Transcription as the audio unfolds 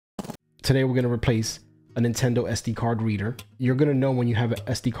Today we're going to replace a Nintendo SD card reader. You're going to know when you have an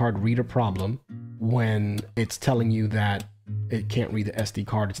SD card reader problem when it's telling you that it can't read the SD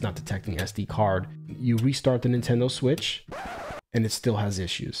card, it's not detecting SD card. You restart the Nintendo Switch and it still has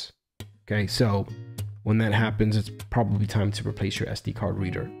issues. Okay, so when that happens, it's probably time to replace your SD card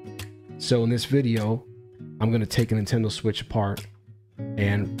reader. So in this video, I'm going to take a Nintendo Switch apart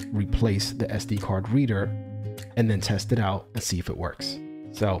and replace the SD card reader and then test it out and see if it works.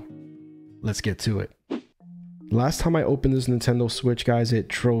 So let's get to it. Last time I opened this Nintendo Switch, guys, it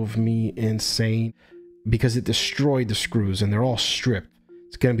drove me insane because it destroyed the screws and they're all stripped.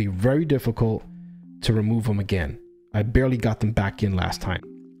 It's going to be very difficult to remove them again. I barely got them back in last time.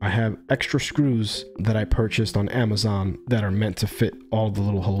 I have extra screws that I purchased on Amazon that are meant to fit all the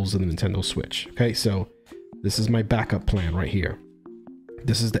little holes in the Nintendo Switch. Okay, so this is my backup plan right here.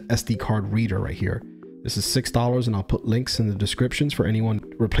 This is the SD card reader right here. This is $6 and I'll put links in the descriptions for anyone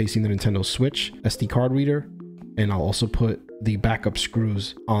replacing the Nintendo Switch SD card reader. And I'll also put the backup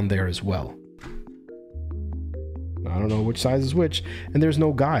screws on there as well. I don't know which size is which, and there's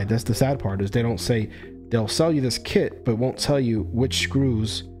no guide. That's the sad part, is they don't say, they'll sell you this kit, but won't tell you which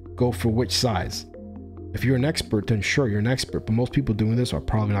screws go for which size. If you're an expert, then sure, you're an expert, but most people doing this are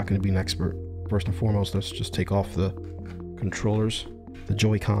probably not going to be an expert. First and foremost, let's just take off the controllers, the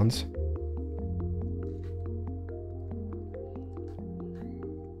Joy-Cons.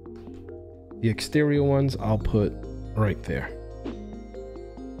 The exterior ones I'll put right there.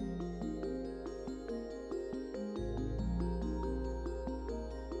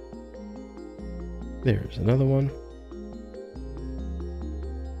 There's another one.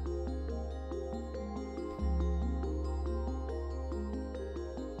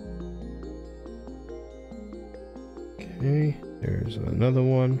 Okay, there's another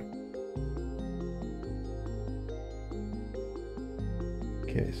one.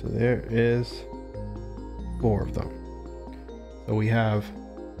 Okay, so there is 4 of them. So we have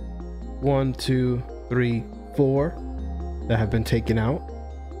 1, 2, 3, 4 that have been taken out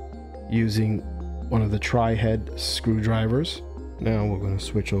using one of the tri-head screwdrivers. Now we're going to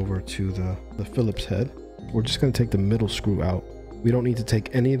switch over to the Phillips head. We're just going to take the middle screw out. We don't need to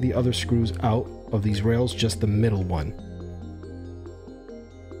take any of the other screws out of these rails, just the middle one.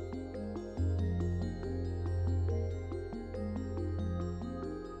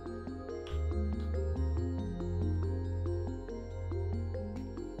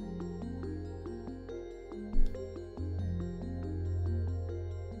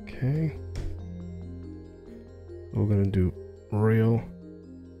 Okay. We're going to do rail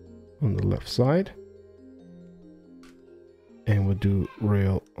on the left side, and we'll do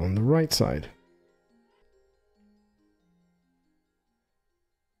rail on the right side.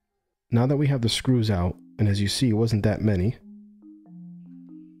 Now that we have the screws out, and as you see, it wasn't that many,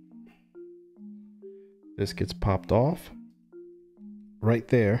 this gets popped off. Right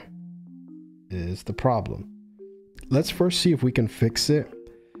there is the problem. Let's first see if we can fix it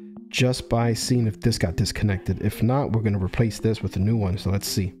just by seeing if this got disconnected. If not, we're going to replace this with a new one. So let's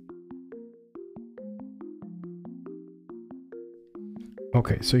see.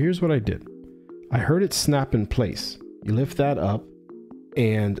 Okay, so here's what I did. I heard it snap in place. You lift that up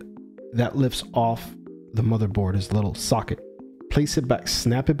and that lifts off the motherboard as a little socket. Place it back,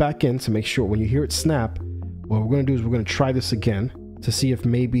 snap it back in to make sure when you hear it snap, what we're going to do is we're going to try this again to see if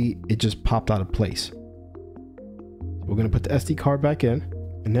maybe it just popped out of place. We're going to put the SD card back in.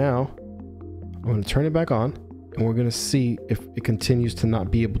 And now I'm going to turn it back on and we're going to see if it continues to not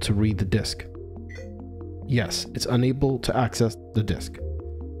be able to read the disk. Yes, it's unable to access the disk.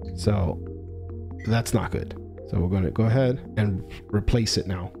 So that's not good. So we're going to go ahead and replace it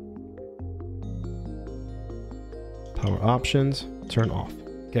now. Power options, turn off.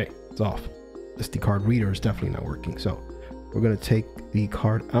 Okay, it's off. SD card reader is definitely not working. So we're going to take the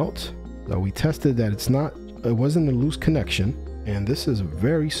card out. So we tested that it wasn't a loose connection. And this is a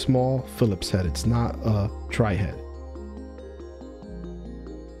very small Phillips head. It's not a tri-head.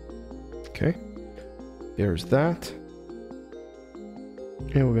 Okay, there's that.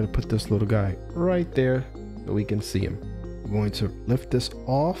 And we're going to put this little guy right there so we can see him. We're going to lift this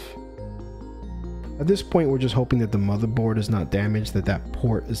off. At this point, we're just hoping that the motherboard is not damaged, that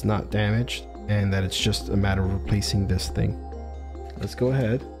port is not damaged, and that it's just a matter of replacing this thing. Let's go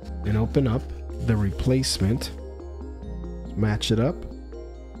ahead and open up the replacement. Match it up.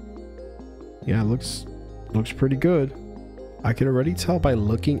 Yeah, it looks pretty good. I can already tell by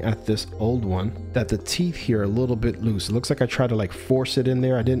looking at this old one that the teeth here are a little bit loose. It looks like I tried to like force it in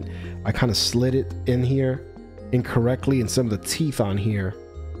there. I kind of slid it in here incorrectly, and some of the teeth on here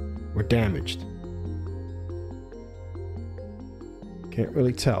were damaged. Can't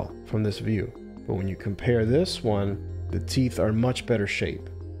really tell from this view. But when you compare this one, the teeth are much better shape.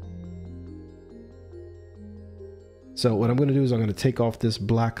 So what I'm going to do is I'm going to take off this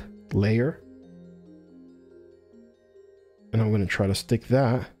black layer. And I'm going to try to stick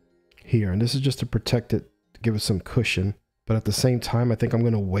that here. And this is just to protect it, to give it some cushion. But at the same time, I think I'm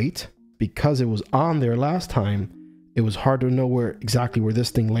going to wait. Because it was on there last time, it was hard to know exactly where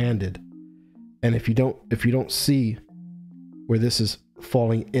this thing landed. And if you don't see where this is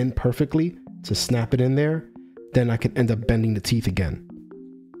falling in perfectly to snap it in there, then I could end up bending the teeth again.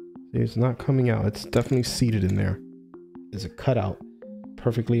 See, it's not coming out. It's definitely seated in there. There's a cutout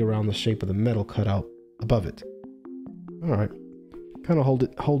perfectly around the shape of the metal cutout above it. All right, kind of hold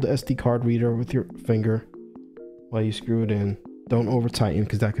the SD card reader with your finger while you screw it in. Don't over tighten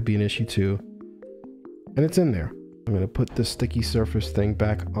because that could be an issue too. And it's in there. I'm going to put this sticky surface thing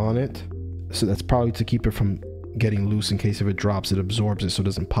back on it. So that's probably to keep it from getting loose in case if it drops, it absorbs it so it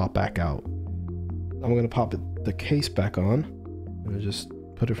doesn't pop back out. I'm going to pop the case back on. I'm going to just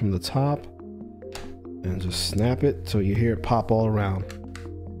put it from the top and just snap it so you hear it pop all around.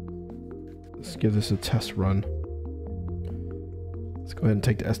 Let's give this a test run. Let's go ahead and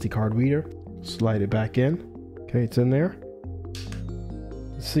take the SD card reader, slide it back in. Okay, it's in there.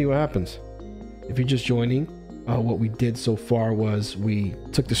 Let's see what happens. If you're just joining, what we did so far was we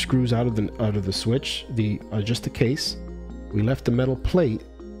took the screws out of the switch, just the case. We left the metal plate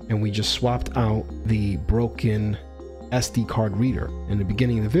and we just swapped out the broken SD card reader. In the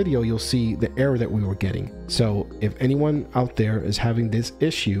beginning of the video, you'll see the error that we were getting. So if anyone out there is having this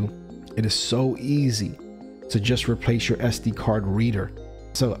issue, it is so easy to just replace your SD card reader.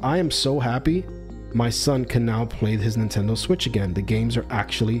 So I am so happy my son can now play his Nintendo Switch again. The games are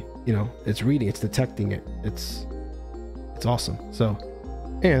actually, you know, it's reading, it's detecting it. It's awesome. So,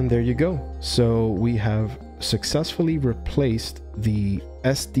 and there you go. So we have successfully replaced the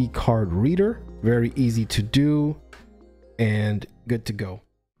SD card reader. Very easy to do and good to go.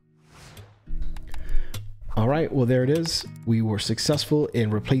 All right, well, there it is. We were successful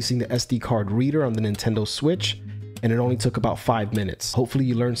in replacing the SD card reader on the Nintendo Switch, and it only took about 5 minutes. Hopefully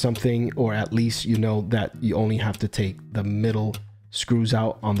you learned something, or at least you know that you only have to take the middle screws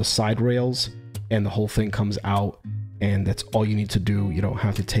out on the side rails and the whole thing comes out, and that's all you need to do. You don't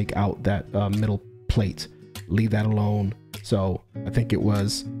have to take out that middle plate. Leave that alone. So I think it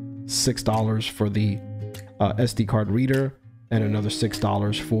was $6 for the SD card reader and another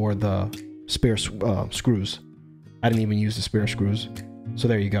 $6 for the spare screws. I didn't even use the spare screws. So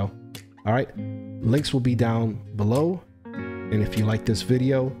there you go. All right, links will be down below. And if you like this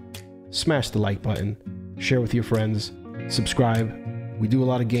video, smash the like button, share with your friends, subscribe. We do a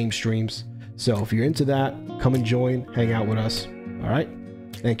lot of game streams. So if you're into that, come and join, hang out with us. All right.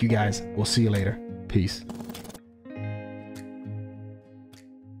 Thank you guys. We'll see you later. Peace.